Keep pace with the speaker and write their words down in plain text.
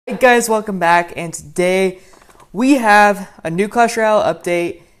Hey guys, welcome back, and today we have a new Clash Royale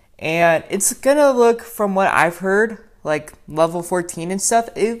update, and it's gonna look, from what I've heard, like level 14 and stuff.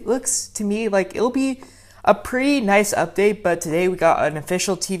 It looks to me like it'll be a pretty nice update, but today we got an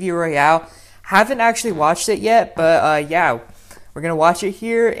official TV Royale. Haven't actually watched it yet, but yeah, we're gonna watch it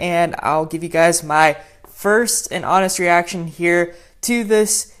here, and I'll give you guys my first and honest reaction here to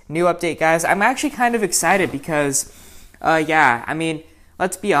this new update, guys. I'm actually kind of excited because, yeah, I mean,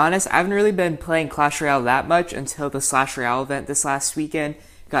 let's be honest, I haven't really been playing Clash Royale that much until the Slash Royale event this last weekend.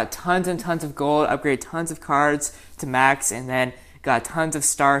 Got tons and tons of gold, upgraded tons of cards to max, and then got tons of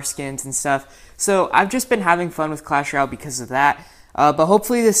star skins and stuff. So I've just been having fun with Clash Royale because of that. But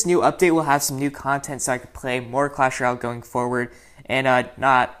hopefully this new update will have some new content so I can play more Clash Royale going forward, and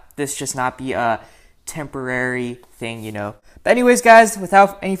just not be a temporary thing, you know. But anyways, guys,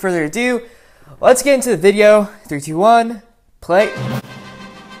 without any further ado, let's get into the video. 3, 2, 1, play.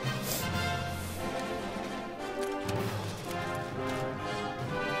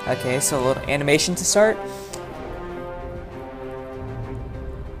 Okay, so a little animation to start.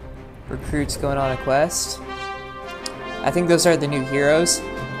 Recruits going on a quest. I think those are the new heroes.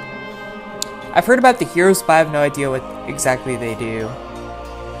 I've heard about the heroes, but I have no idea what exactly they do.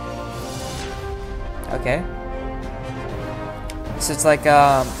 Okay. So it's like,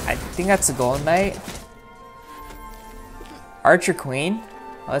 I think that's a Golden Knight. Archer Queen.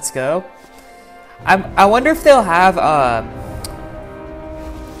 Let's go. I wonder if they'll have,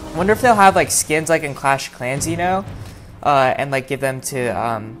 like skins like in Clash of Clans, you know, and like give them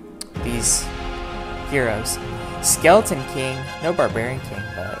to these heroes. Skeleton King, no Barbarian King,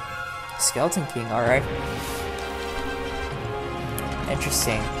 but Skeleton King, all right.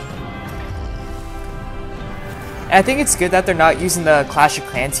 Interesting. And I think it's good that they're not using the Clash of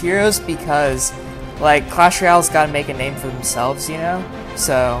Clans heroes because, like, Clash Royale's got to make a name for themselves, you know.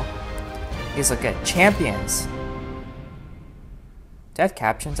 So these look good. Champions. Do I have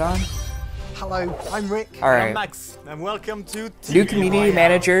captions on? Hello, I'm Rick. All right. I'm Max, and welcome to New community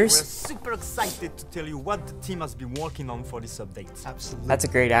managers. We're super excited to tell you what the team has been working on for this update. Absolutely. That's a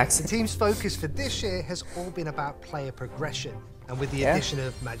great The accent. team's focus for this year has all been about player progression, and with the addition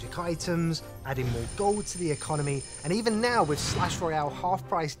of magic items, adding more gold to the economy, and even now with Slash Royale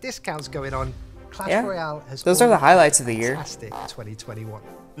half-price discounts going on, Clash Royale has those are the highlights of the year. Fantastic 2021.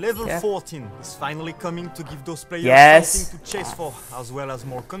 Level 14 is finally coming to give those players something to chase for, as well as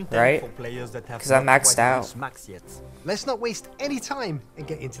more content for players that have I'm not maxed quite out. reached max yet. Let's not waste any time and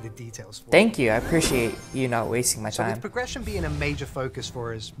get into the details. Thank you. I appreciate you not wasting my So time. with progression being a major focus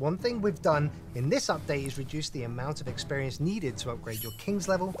for us, one thing we've done in this update is reduce the amount of experience needed to upgrade your King's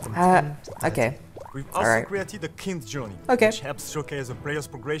level from 10 to 13. Okay. We've also created a King's Journey, which helps showcase a player's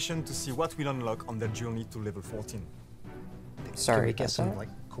progression to see what will unlock on their journey to level 14. Can we get some like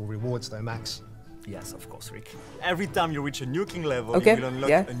cool rewards though, Max? Yes, of course, Rick. Every time you reach a new King level, you will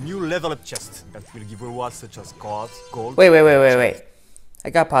unlock a new level up chest that will give rewards such as cards, gold... Wait. I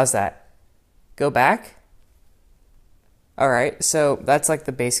gotta pause that. Go back? Alright, so that's like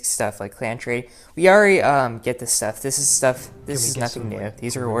the basic stuff, like clan trade. We already get this stuff. This is nothing new.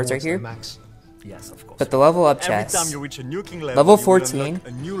 These are rewards right here. Max? Yes, of course. But the level up chest. Every time you reach a new King level 14.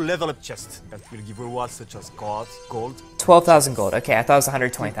 a new level up chest that will give rewards such as cards, gold... 12,000 gold. Okay, I thought it was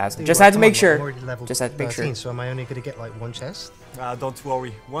 120,000. Just had to make sure. Just had to make sure. So am I only going to get like one chest? Don't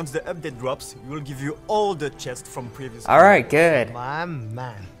worry. Once the update drops, we will give you all the chests from previous... Alright, good. My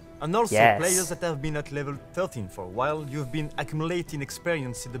man. And also, players that have been at level 13 for a while, you've been accumulating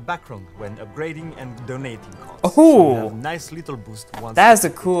experience in the background when upgrading and donating cards. Oh! So you have a nice little boost once... That is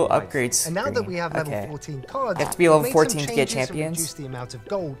a cool upgrade screen. And now that we have level 14 cards, you have to be level 14 to get champions. Reduce the amount of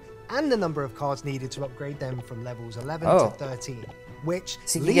gold and the number of cards needed to upgrade them from levels 11 to 13. Which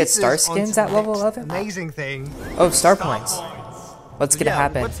so you can get star skins at level 11? Amazing thing. Oh, star points. What's gonna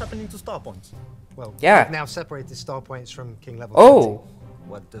happen? What's happening to star points? Well, we've now separated star points from King level 13.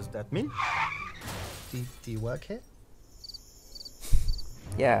 What does that mean? Do you work here?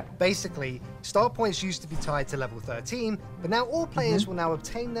 Yeah. Basically, star points used to be tied to level 13, but now all players will now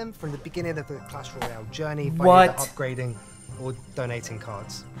obtain them from the beginning of the Clash Royale journey by either upgrading or donating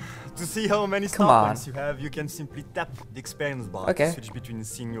cards. To see how many star points you have, you can simply tap the experience bar to switch between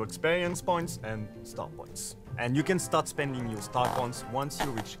seeing your experience points and star points. And you can start spending your star points once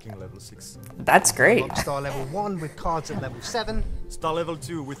you reach King level 6. That's great. Star level 1 with cards at level 7. Star level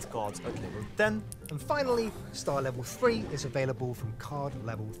 2 with cards at level 10. And finally, star level 3 is available from card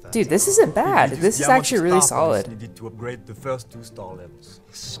level 13. Dude, this isn't bad. This is actually really solid. Needed to upgrade the first 2 star levels.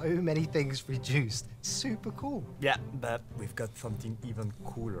 So many things reduced. Super cool. Yeah, but we've got something even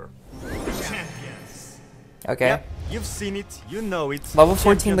cooler. Champions. Okay. Yep, you've seen it, you know it. Level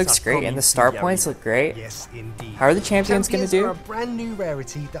 14 looks great, and the star points look great. Yes, indeed. How are the champions going to do? Are a brand new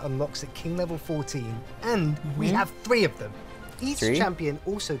rarity that unlocks at King level 14, and we have 3 of them. Each champion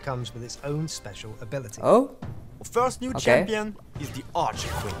also comes with its own special ability. Oh? First new champion is the Archer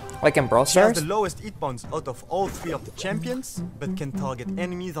Queen. Like in Brawl Stars? She has the lowest hit points out of all 3 of the champions, but can target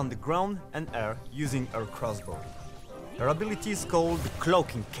enemies on the ground and air using her crossbow. Her ability is called the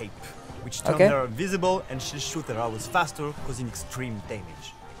Cloaking Cape, which turns her invisible and she'll shoot her arrows faster, causing extreme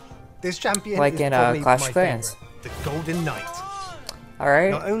damage. This champion like is in probably Clash my of Clans. favorite, the Golden Knight.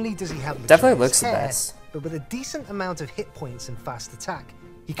 Alright. Not only does he have definitely looks hair, the best, but with a decent amount of hit points and fast attack,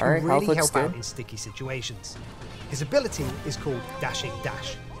 he can Alright, really help good. out in sticky situations. His ability is called Dashing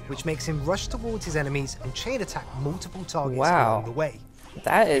Dash, which makes him rush towards his enemies and chain attack multiple targets along the way.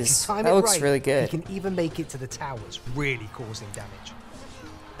 That looks really good. He can even make it to the towers, really causing damage.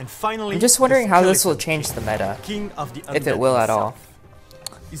 And finally, I'm just wondering how this will change the meta, King of the if it will at all.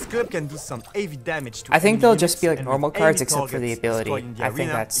 His club can do some heavy damage to I think they'll just be like and normal with cards any except for the targets ability. destroyed in the I think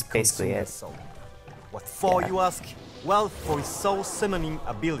arena, that's it basically consumes it. his soul. What for, you ask? Well, for his soul summoning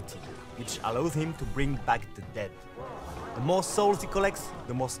ability, which allows him to bring back the dead. The more souls he collects,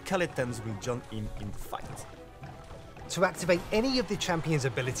 the more skeletons will join him in the fight. To activate any of the champion's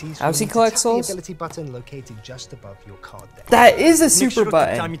abilities, How does he you need to collect tap souls? the ability button located just above your card deck. That is a Make super sure to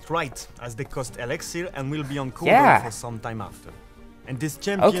button. time it right, as they cost elixir and will be on cooldown for some time after. And these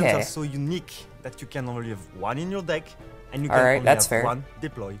champions are so unique that you can only have one in your deck, and you can only have one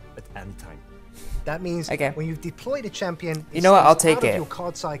deploy at any time. That means when you've deployed a champion, you know what? I'll take out it. of your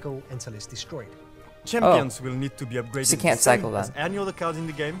card cycle until it's destroyed. Champions will need to be upgraded so you can't cycle them. as any other cards in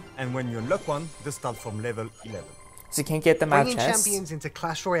the game, and when you unlock one, they start from level 11. So you can't get them out of Bringing chests? champions into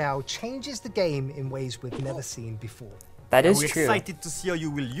Clash Royale changes the game in ways we've never seen before. That is we're true. excited to see how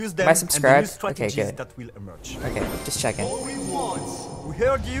you will use them Am I and the new subscribed? strategies Okay, good. that will emerge. Okay, just checking. We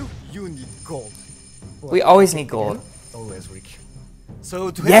heard you, you need gold. We always need gold. Always, Rick.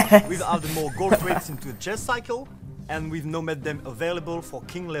 So to help with all the more gold rates into the chest cycle, and we've now made them available for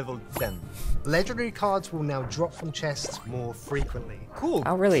King level 10. Legendary cards will now drop from chests more frequently. Cool. I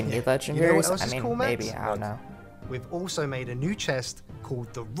don't really need legendaries. You know what else I is mean, cool, Max? maybe, I don't know. We've also made a new chest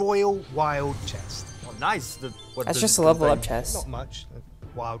called the Royal Wild Chest. Oh, nice. That's just a level up chest. Not much.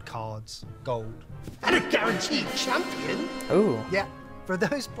 Wild cards, gold, and a guaranteed champion. Ooh. Yeah. For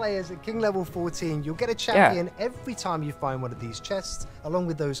those players at King level 14, you'll get a champion every time you find one of these chests, along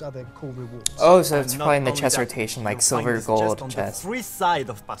with those other cool rewards. Oh, so it's probably in the chest rotation, like silver, gold chest. The free side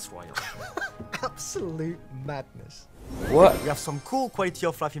of Pass Royale. Absolute madness. What? We have some cool quality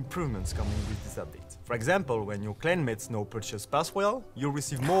of life improvements coming with this update. For example, when your clanmates now purchase Pass Royale, you'll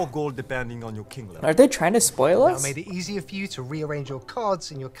receive more gold depending on your king level. Are they trying to spoil us? Now made it easier for you to rearrange your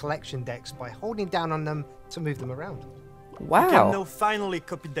cards in your collection decks by holding down on them to move them around. Wow. You can now finally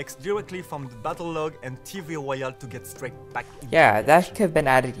copy decks directly from the battle log and TV Royale to get straight back into Yeah, that could have been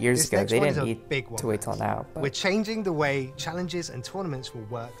added years ago. Next They one is didn't a need big one, to wait till now. But. We're changing the way challenges and tournaments will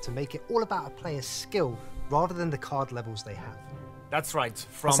work to make it all about a player's skill rather than the card levels they have. That's right.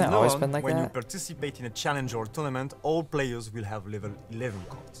 From Hasn't it now always on, been like when you that? participate in a challenge or tournament, all players will have level 11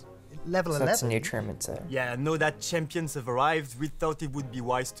 cards. Level 11? That's a new tournament set. Yeah, now that champions have arrived, we thought it would be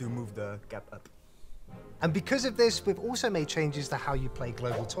wise to move the cap up. And because of this, we've also made changes to how you play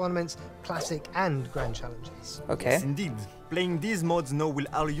global tournaments, classic and grand challenges. Okay. Yes, indeed. Playing these modes now will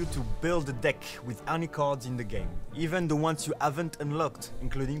allow you to build a deck with any cards in the game, even the ones you haven't unlocked,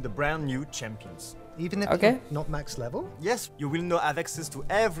 including the brand new champions. Even if you're not max level? Yes, you will now have access to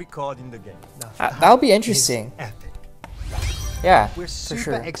every card in the game. That'll be interesting. Epic. Yeah, We're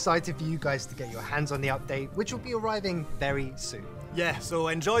super excited for you guys to get your hands on the update, which will be arriving very soon. Yeah, so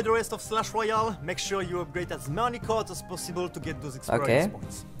enjoy the rest of Slash Royale. Make sure you upgrade as many cards as possible to get those experience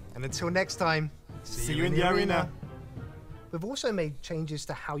points. And until next time, see you in the arena. We've also made changes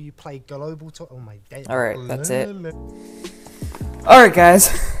to how you play global oh my day. Alright, that's it. Alright guys,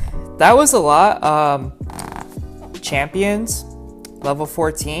 that was a lot. Champions, level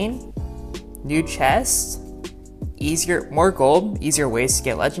 14, new chest, more gold, easier ways to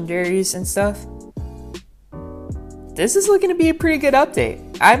get legendaries and stuff. This is looking to be a pretty good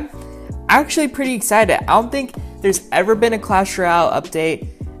update. I'm actually pretty excited. I don't think there's ever been a Clash Royale update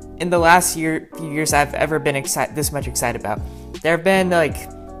in the last few years I've ever been this much excited about. There have been like,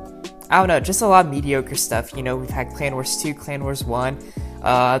 I don't know, just a lot of mediocre stuff. You know, we've had Clan Wars 2, Clan Wars 1,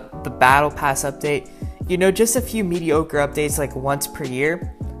 the Battle Pass update. You know, just a few mediocre updates like once per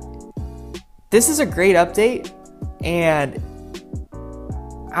year. This is a great update, and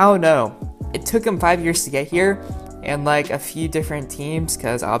I don't know. It took them 5 years to get here, and like a few different teams,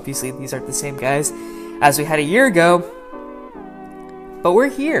 because obviously these aren't the same guys. as we had a year ago, but we're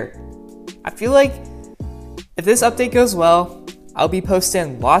here. I feel like if this update goes well, I'll be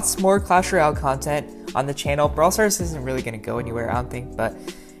posting lots more Clash Royale content on the channel. Brawl Stars isn't really going to go anywhere, I don't think, but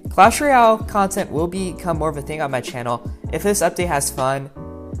Clash Royale content will become more of a thing on my channel if this update has fun,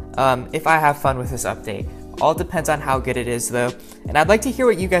 if I have fun with this update. All depends on how good it is though, and I'd like to hear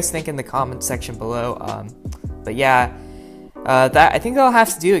what you guys think in the comment section below. But yeah, I think that'll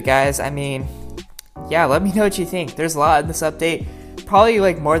have to do it, guys. I mean, yeah, let me know what you think. There's a lot in this update, probably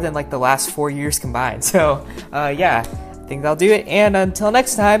like more than like the last 4 years combined. So yeah, I think that'll do it, and until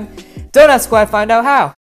next time, don't ask why, find out how.